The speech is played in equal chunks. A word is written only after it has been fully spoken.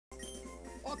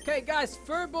Okay, guys,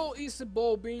 Furbo is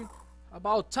evolving.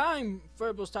 About time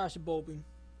Furbo starts evolving.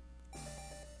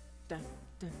 Dun,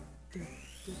 dun, dun,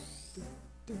 dun,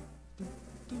 dun, dun, dun,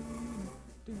 dun,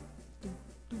 dun, dun,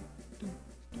 dun, dun, dun,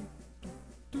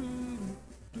 dun, dun,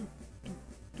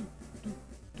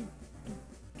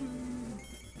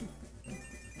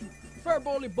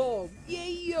 Furbo evolve!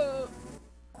 Yeah!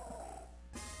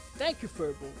 Thank you,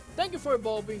 Furbo. Thank you for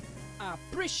evolving. I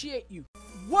appreciate you.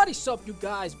 What is up, you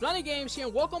guys? Blany Games here,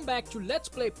 and welcome back to Let's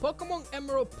Play Pokemon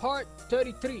Emerald Part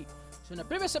 33. So in the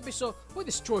previous episode, we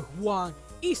destroyed Juan,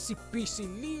 easy peasy,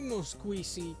 lemon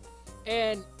squeezy,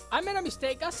 and I made a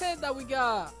mistake. I said that we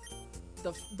got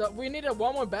we needed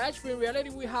one more batch, but in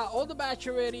reality we had all the batch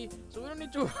already, so we don't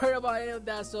need to worry about any of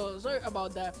that. So sorry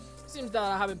about that. Seems that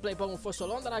I haven't played Pokemon for so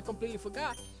long that I completely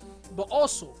forgot. But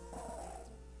also,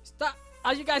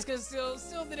 as you guys can still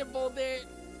did it both there.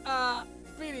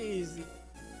 Pretty easy.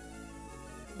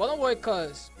 But don't worry,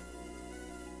 cause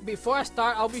before I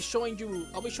start, I'll be showing you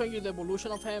the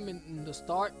evolution of him in the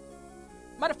start.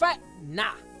 Matter of fact,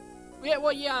 nah. Yeah,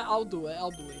 well, yeah, I'll do it.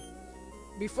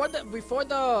 Before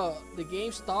the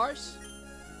game starts,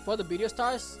 before the video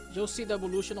starts, you'll see the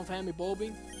evolution of him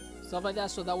evolving, stuff like that.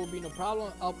 So that will be no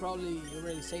problem. I'll probably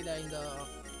already say that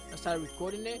I started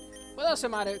recording it. But it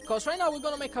doesn't matter, cause right now we're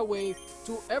gonna make our way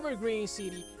to Evergreen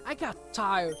City. I got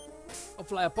tired of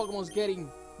like Pokemon's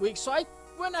getting weak, so I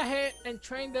went ahead and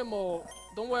trained them all.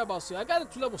 Don't worry about it. I got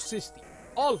it to level 60,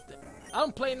 all of them. I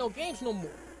don't play no games no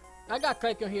more. I got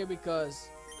Crack on here because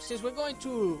since we're going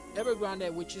to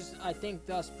Evergrande, which is, I think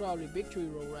that's probably Victory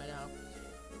Road right now,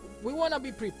 we wanna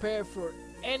be prepared for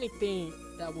anything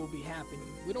that will be happening.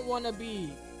 We don't wanna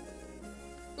be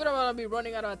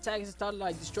running out of attacks and start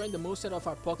like destroying the moveset of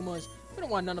our Pokemons. We don't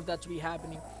want none of that to be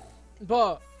happening.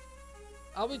 But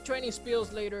I'll be training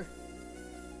spills later.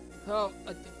 Oh,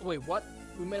 wait, what?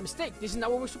 We made a mistake. This is not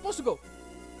where we're supposed to go.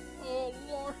 Oh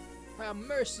Lord, have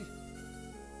mercy.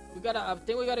 I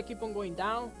think we gotta keep on going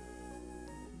down,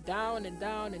 down and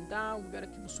down and down. We gotta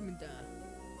keep on swimming down.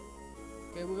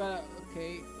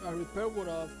 Okay, our repair wore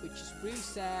off, which is pretty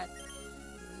sad.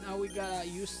 Now we gotta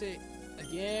use it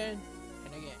again.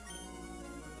 Again.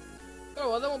 Oh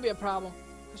well, that won't be a problem.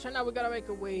 Because right now we gotta make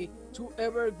our way to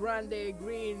Evergrande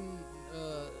Green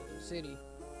City.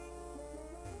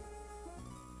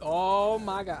 Oh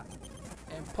my god.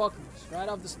 And Pokemon right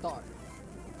off the start.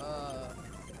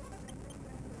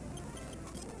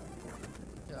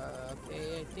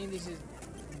 Okay, I think this is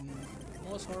the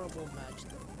most horrible match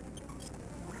though.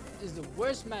 This is the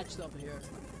worst match up here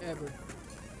ever.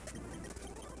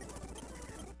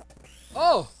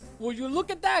 Oh! Will you look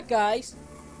at that, guys?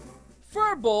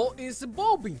 Furbo is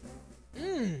evolving.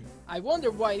 I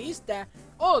wonder why it is that.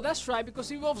 Oh, that's right, because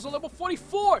he evolves on level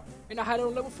 44, and I had it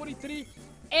on level 43.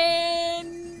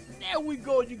 And there we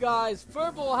go, you guys.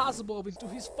 Furbo has evolved into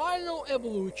his final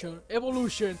evolution,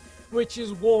 which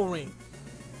is Warring.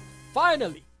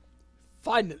 Finally.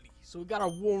 So we got a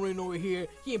Warring over here.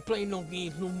 He ain't playing no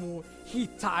games no more. He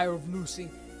tired of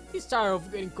losing. He's tired of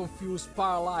getting confused,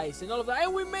 paralyzed, and all of that.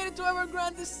 And we made it to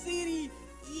Evergrande City!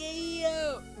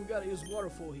 Yeah! We gotta use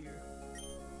waterfall here.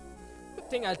 Good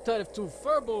thing I thought of to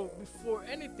Furbo before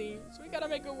anything, so we gotta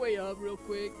make our way up real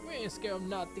quick. We ain't scared of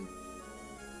nothing.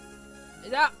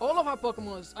 And that, all of our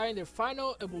Pokemon are in their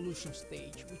final evolution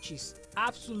stage, which is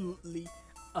absolutely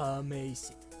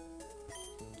amazing.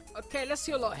 Okay, let's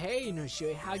see a lot. Hey,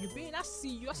 Noshio, how you been? I see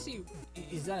you.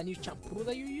 Is that a new shampoo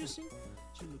that you're using?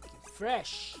 You're looking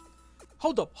fresh.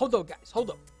 Hold up, guys, hold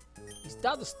up. Is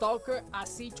that the stalker I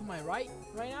see to my right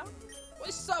now?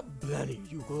 What's up, Blany?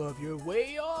 You glove your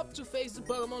way up to face the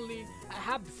Pokemon League. I'm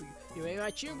happy for you. You made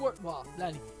my cheer work. Well,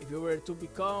 Blany, if you were to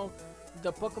become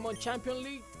the Pokemon Champion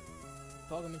League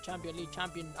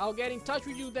champion, I'll get in touch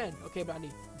with you then. Okay,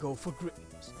 Blany, go for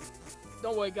greatness.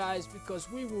 Don't worry, guys, because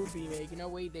we will be making our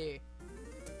way there.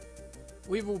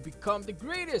 We will become the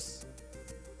greatest.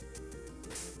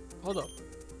 Hold up.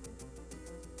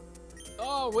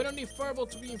 Oh, we don't need Furbo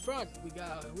to be in front.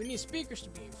 We need speakers to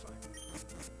be in front.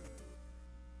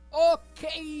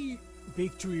 Okay,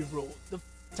 Victory Road. The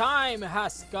time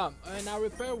has come, and our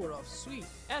repair were off. Sweet,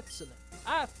 excellent,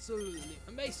 absolutely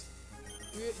amazing.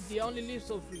 The only lives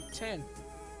of 10.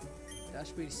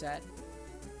 That's pretty sad.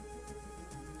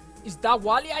 Is that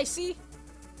Wally I see?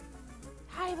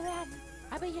 Hi, Blany.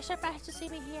 I bet you're surprised to see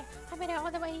me here. I made it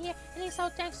all the way here, and it's all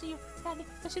thanks to you. Blany,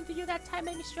 listen to you that time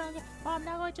made me stronger. Well, I'm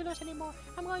not going to lose anymore.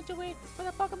 I'm going to win for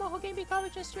the Pokemon who gave me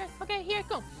courage and strength. Okay, here it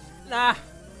comes. Nah,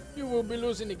 you will be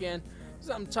losing again. Cause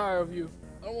I'm tired of you.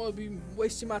 I don't want to be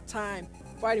wasting my time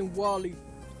fighting Wally,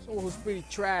 someone who's pretty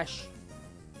trash.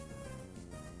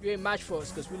 You ain't match for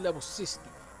us because we level 60.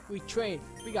 We trained.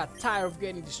 We got tired of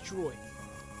getting destroyed.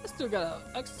 I still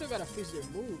gotta fix their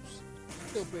moves.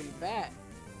 Still pretty bad.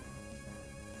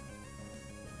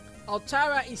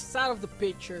 Altara is out of the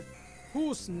picture.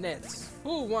 Who's next?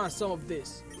 Who wants some of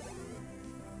this?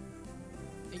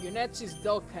 And your next is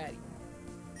Delcatty.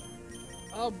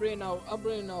 I'll bring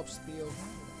up Steel.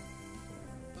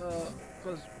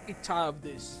 Cause I'm tired of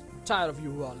this. I'm tired of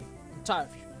you, Raleigh. I'm tired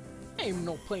of you. I ain't even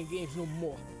no playing games no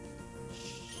more.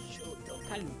 Sure,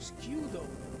 Delcatty looks cute though.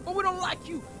 But we don't like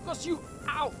you, cause you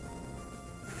out.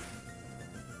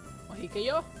 Oh,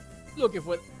 Hikayo? Looking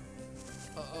for.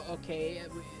 Okay,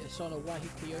 I saw no one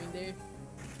Hikayo in there.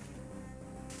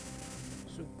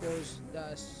 Suppose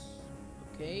that's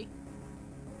okay.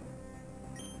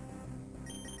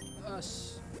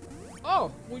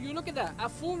 Oh, will you look at that? A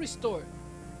full restore.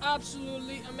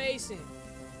 Absolutely amazing.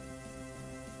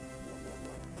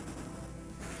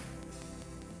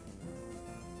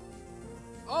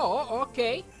 Oh,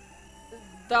 okay.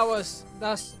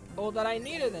 That's all that I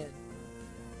needed then.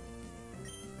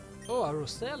 Oh, a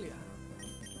Roselia.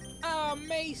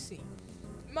 Amazing.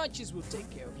 Munchies will take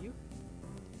care of you.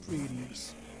 Pretty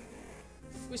easy.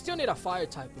 We still need a fire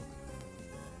type.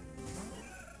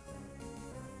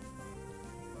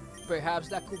 Perhaps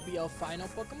that could be our final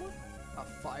Pokemon? A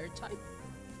fire type?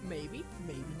 Maybe,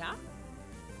 maybe not.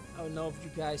 I don't know if you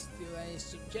guys still have any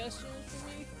suggestions for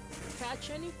me to catch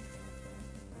any.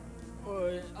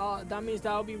 Or that means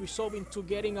that I'll be resolving to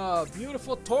getting a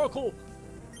beautiful Torkoal.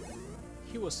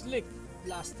 He was slick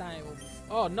last time.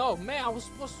 Oh no, man, I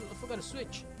forgot to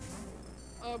switch.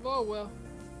 Oh well.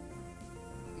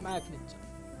 Magnet.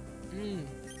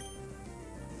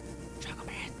 Dragon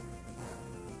Man.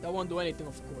 That won't do anything,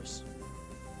 of course.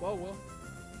 Well.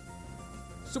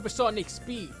 Supersonic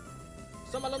speed.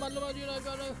 You're not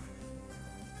gonna.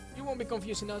 You won't be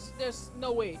confusing us. There's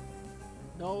no way.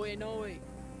 No way.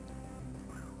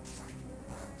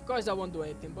 Of course, that won't do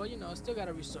anything, but you know, still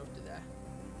gotta resort to that.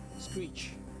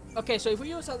 Screech. Okay, so if we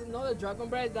use another Dragon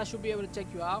Breath, that should be able to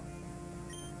take you out.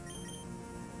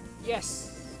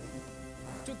 Yes.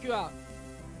 Took you out.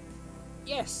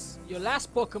 Yes. Your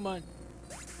last Pokemon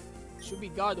should be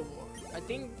Gardevoir. I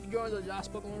think you're the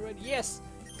last Pokemon already. Yes.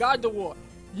 Gardevoir.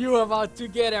 You are about to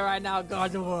get it right now,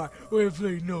 Gardevoir. We're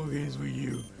playing no games with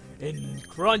you. And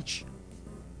crunch.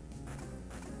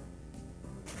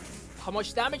 How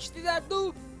much damage did that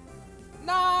do?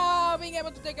 No, being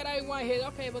able to take it out in one hit.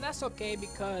 Okay, but that's okay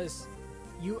because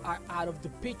you are out of the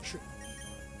picture.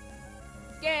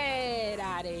 Get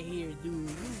out of here, dude.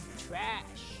 You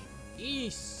trash.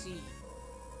 Easy.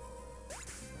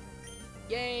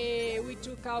 Yay, we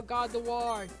took out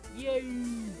Gardevoir. Yay.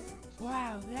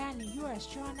 Wow, Blany, you are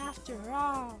strong after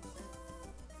all.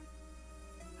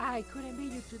 I couldn't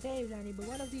beat you today, Blany, but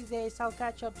one of these days I'll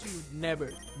catch up to you. Never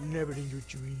in your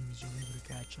dreams you'll be able to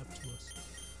catch up to us.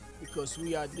 Because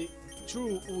we are the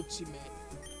true ultimate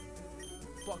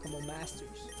Pokemon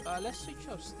masters. Let's switch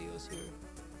up Steels here.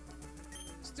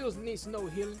 Steels needs no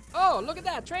healing. Oh, look at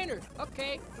that, trainer.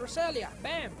 Okay, Roselia,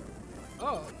 bam.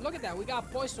 Oh, look at that. We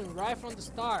got poison right from the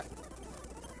start.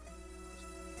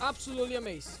 Absolutely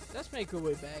amazing. Let's make our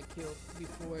way back here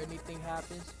before anything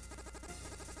happens.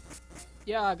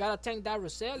 Yeah, I gotta thank that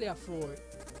Roselia for it.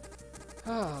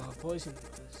 Ah, poison.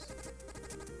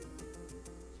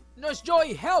 Nurse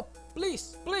Joy, help!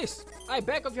 Please, please! I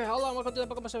beg of your help. Welcome to the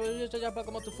Pokemon Service.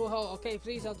 Pokemon to full health. Okay,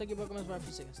 please, I'll take your Pokemon for a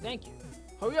few seconds. Thank you.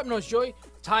 Hurry up, Nurse Joy.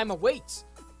 Time awaits.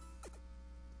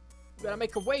 We gotta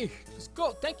make a way. Let's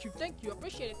go. Thank you.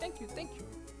 Appreciate it. Thank you.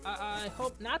 I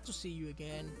hope not to see you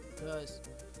again, because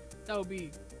that would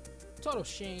be total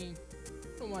shame.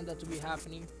 I don't want that to be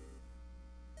happening.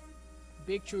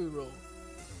 Victory Road.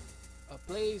 A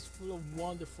place full of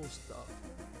wonderful stuff.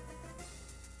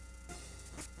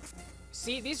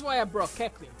 See, this is why I brought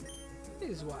Kecleon.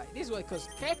 This is why, because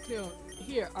Kecleon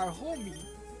here, our homie,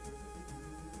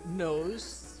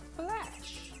 knows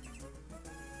Flash.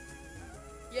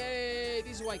 Yay!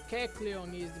 This is why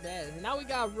Kecleon is the best. And now we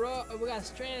got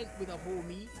Strand with a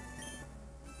homie.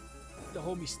 The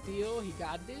homie Steel, he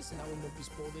got this. And now we move this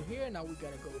boulder here. Now we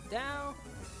gotta go down.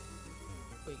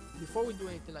 Wait, before we do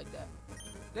anything like that,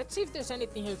 let's see if there's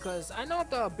anything here, because I know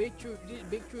the big tree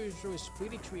is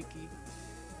pretty tricky.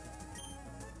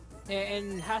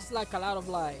 And has like a lot of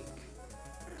like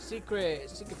secret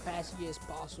passages,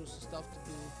 puzzles and stuff to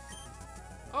do.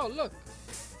 Oh look,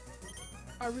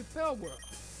 a Repel World,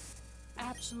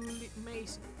 absolutely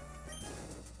amazing.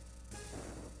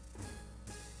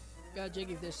 Gotta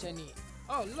check if there's any.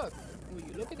 Oh look, will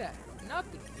you look at that?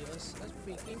 Nothing. Yes, that's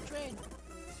freaking train.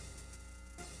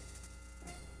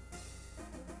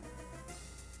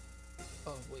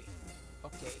 Oh wait,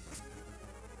 okay.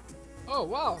 Oh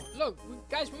wow, look,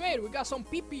 guys, we made it. We got some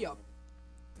PP up.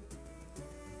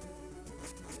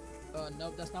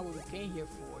 No, that's not what we came here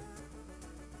for.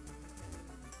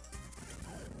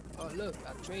 Oh look,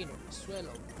 a trainer, a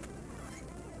swallow.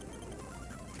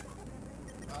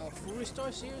 Food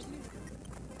restore, seriously?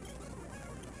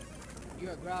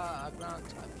 You're a ground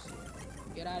type. So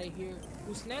get out of here.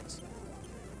 Who's next?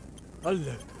 Oh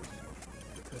look.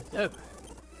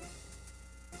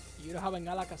 You don't have an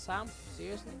Alakazam?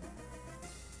 Seriously?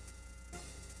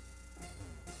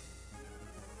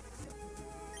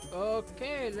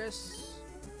 Okay, let's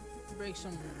break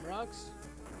some rocks.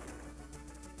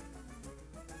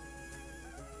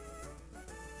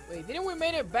 Wait, didn't we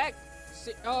made it back?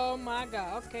 Oh my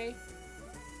god, okay.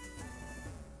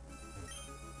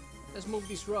 Let's move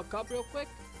this rock up real quick.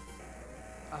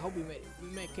 I hope we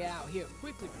make it out here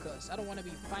quickly because I don't want to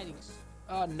be fighting.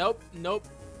 Nope.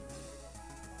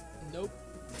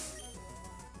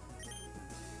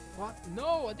 What?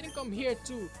 No, I didn't come here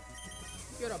to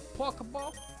get a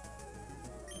Pokeball.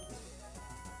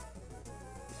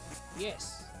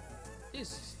 Yes,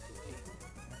 this is the way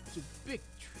to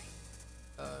victory.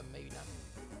 Maybe not.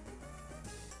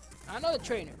 Another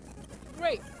trainer.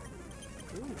 Great.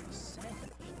 Ooh,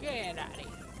 sandwich. Get out of here.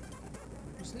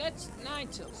 Who's next?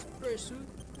 Ninetales. Pursuit.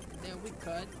 Then we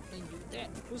cut and use that.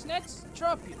 Who's next?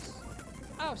 Tropius.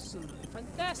 Absolutely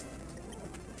fantastic.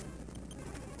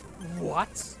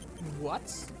 What?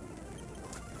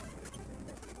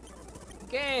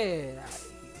 Get out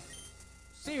of here.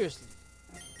 Seriously.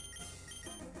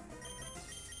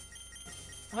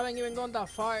 I haven't even gone that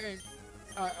far and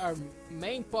our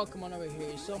main Pokemon over here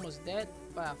is almost dead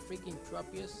by a freaking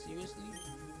Tropius. Seriously?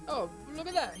 Oh, look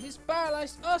at that. He's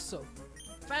paralyzed also.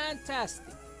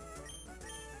 Fantastic.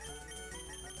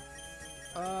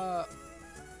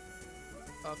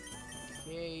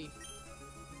 Okay.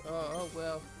 Oh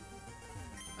well.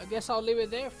 I guess I'll leave it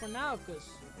there for now, cause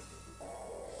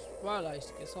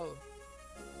paralyzed. Guess I'll.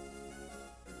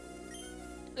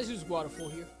 Let's use waterfall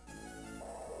here.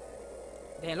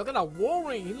 Damn, look at that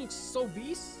Wolverine. He looks so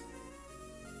beast.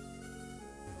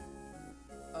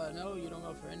 No, you don't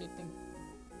offer anything.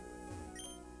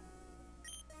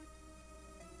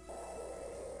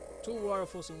 2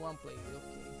 waterfalls in one place.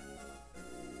 Okay.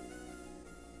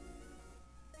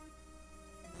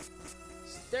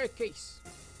 Staircase.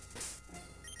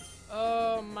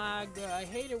 Oh my god, I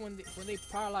hate it when they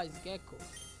paralyze Gecko.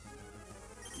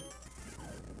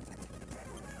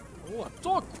 Oh, a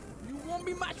Torque! You won't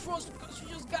be matched for us because you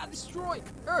just got destroyed.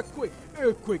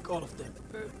 Earthquake, all of them.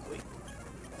 Earthquake.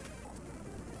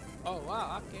 Oh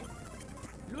wow, okay.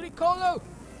 Ludicolo,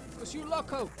 cause you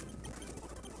loco.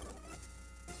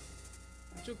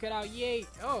 Took it out, yay.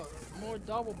 Oh, more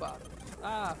double battles.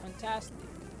 Ah, fantastic.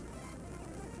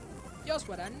 Just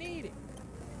what I needed.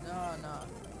 No.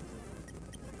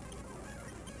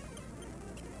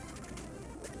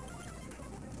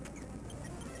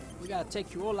 We gotta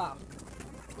take you all out.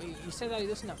 Wait, you said that it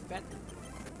doesn't affect me.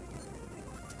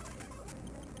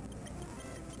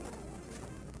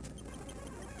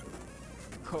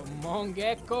 Come on,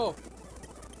 Gecko.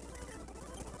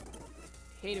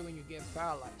 Hate it when you get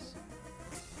paralyzed.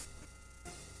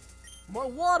 More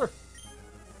water.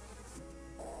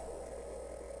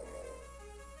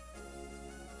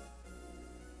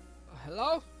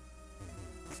 Hello?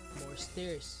 More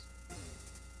stairs.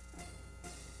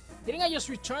 Didn't I just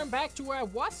return back to where I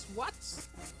was? What?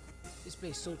 This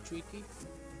place is so tricky.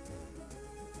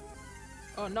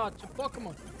 Oh no, it's a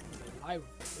Pokemon. Lyra,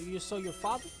 you saw your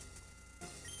father?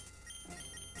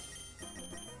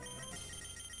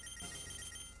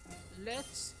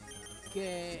 Let's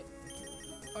get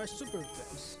our super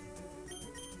best.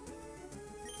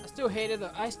 I still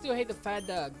hate the fact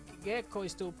that Gecko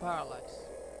is still paralyzed.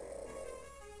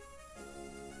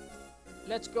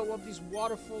 Let's go up this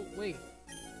waterfall. Wait.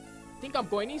 I think I'm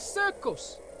going in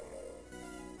circles.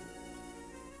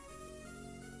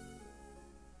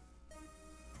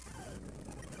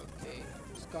 Okay,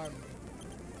 Scarman.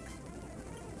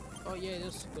 Oh yeah,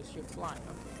 just because you're flying.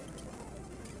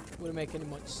 Okay. Wouldn't make any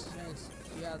much sense.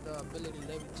 You have the ability to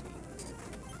levitate.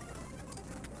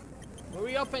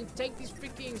 Hurry up and take this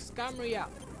freaking Skarmory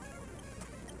out.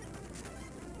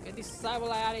 Get this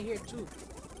Sableye out of here too.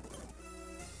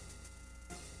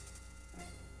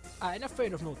 I ain't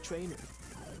afraid of no trainer.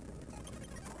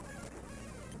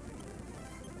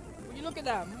 Will you look at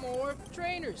that? More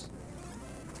trainers.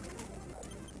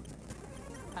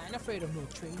 I ain't afraid of no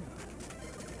trainer.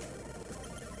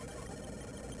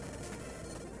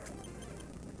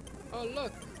 Oh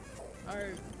look,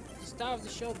 our star of the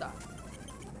showdown.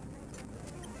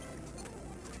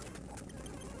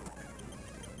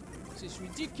 This is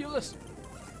ridiculous.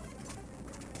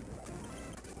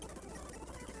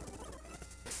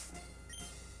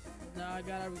 Now I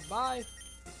gotta revive.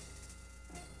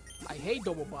 I hate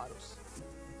double battles.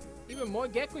 Even more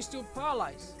Gecko is still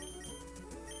paralyzed.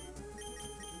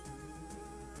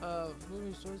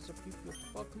 Fluid source of people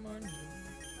Pokemon.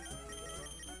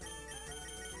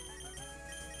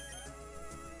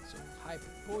 Some hyper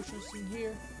potions in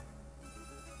here.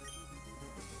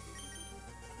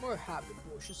 More hyper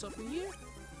potions up in here.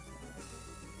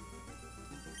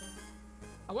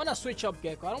 I wanna switch up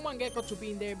Gecko. I don't want Gecko to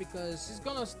be in there because he's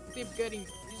gonna keep getting.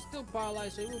 He's still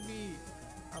paralyzed, so it will be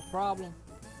a problem.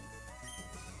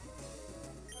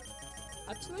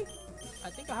 Actually, I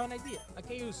think I have an idea. I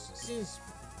can use since.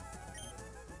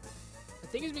 I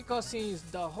think it's because since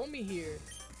the homie here.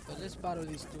 But let's battle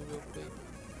these two real quick.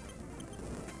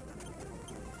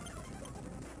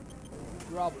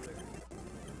 Groveler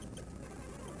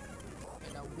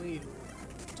and a Whale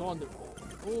Thunderbolt.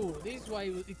 Oh, this is why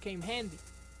it came handy.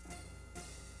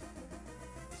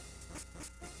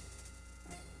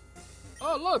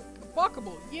 Oh look, a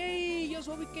Pokeball! Yay! That's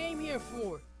what we came here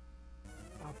for.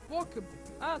 A Pokeball.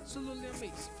 Absolutely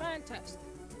amazing. Fantastic.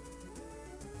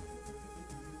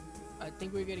 I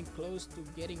think we're getting close to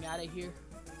getting out of here.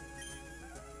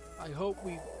 I hope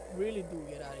we really do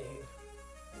get out of here.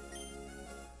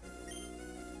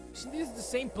 Isn't this the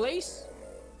same place?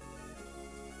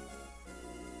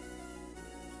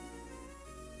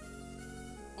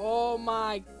 Oh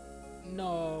my...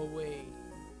 No way.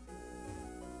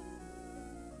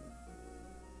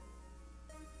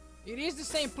 It is the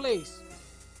same place.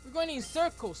 We're going in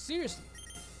circles, seriously.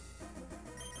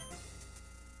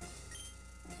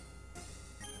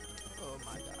 Oh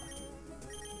my god.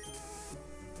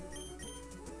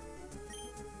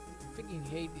 Freaking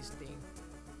hate this thing.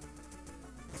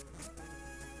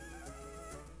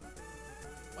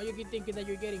 Why you keep thinking that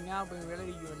you're getting out, but in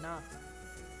reality you're not?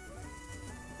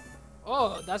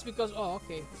 Oh, that's because... Oh,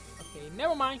 okay. Okay,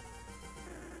 never mind.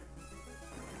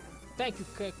 Thank you,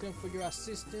 Keklen, for your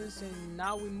assistance. And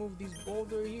now we move this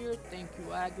boulder here. Thank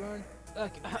you, Agron.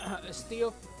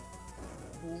 Steel.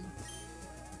 Boom.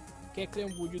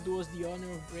 Keklen, would you do us the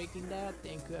honor of breaking that?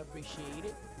 Thank you, I appreciate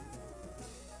it.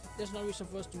 There's no reason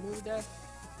for us to move that.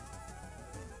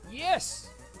 Yes!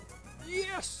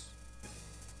 Yes!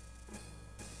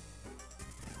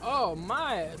 Oh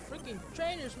my, freaking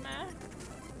trainers, man.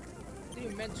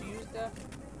 Didn't meant to use that.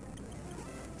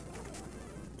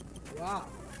 Wow.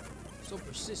 So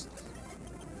persistent.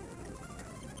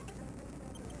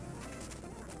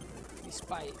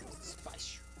 Despite.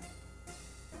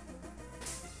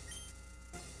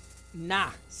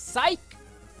 Nah, psych!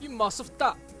 You must have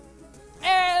thought.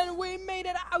 And we made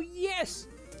it out, yes!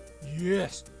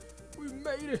 Yes! We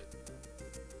made it!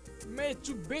 We made it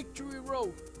to Victory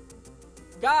Road.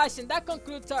 Guys, and that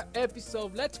concludes our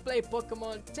episode. Let's play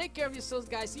Pokemon. Take care of yourselves,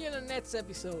 guys. See you in the next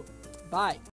episode. Bye.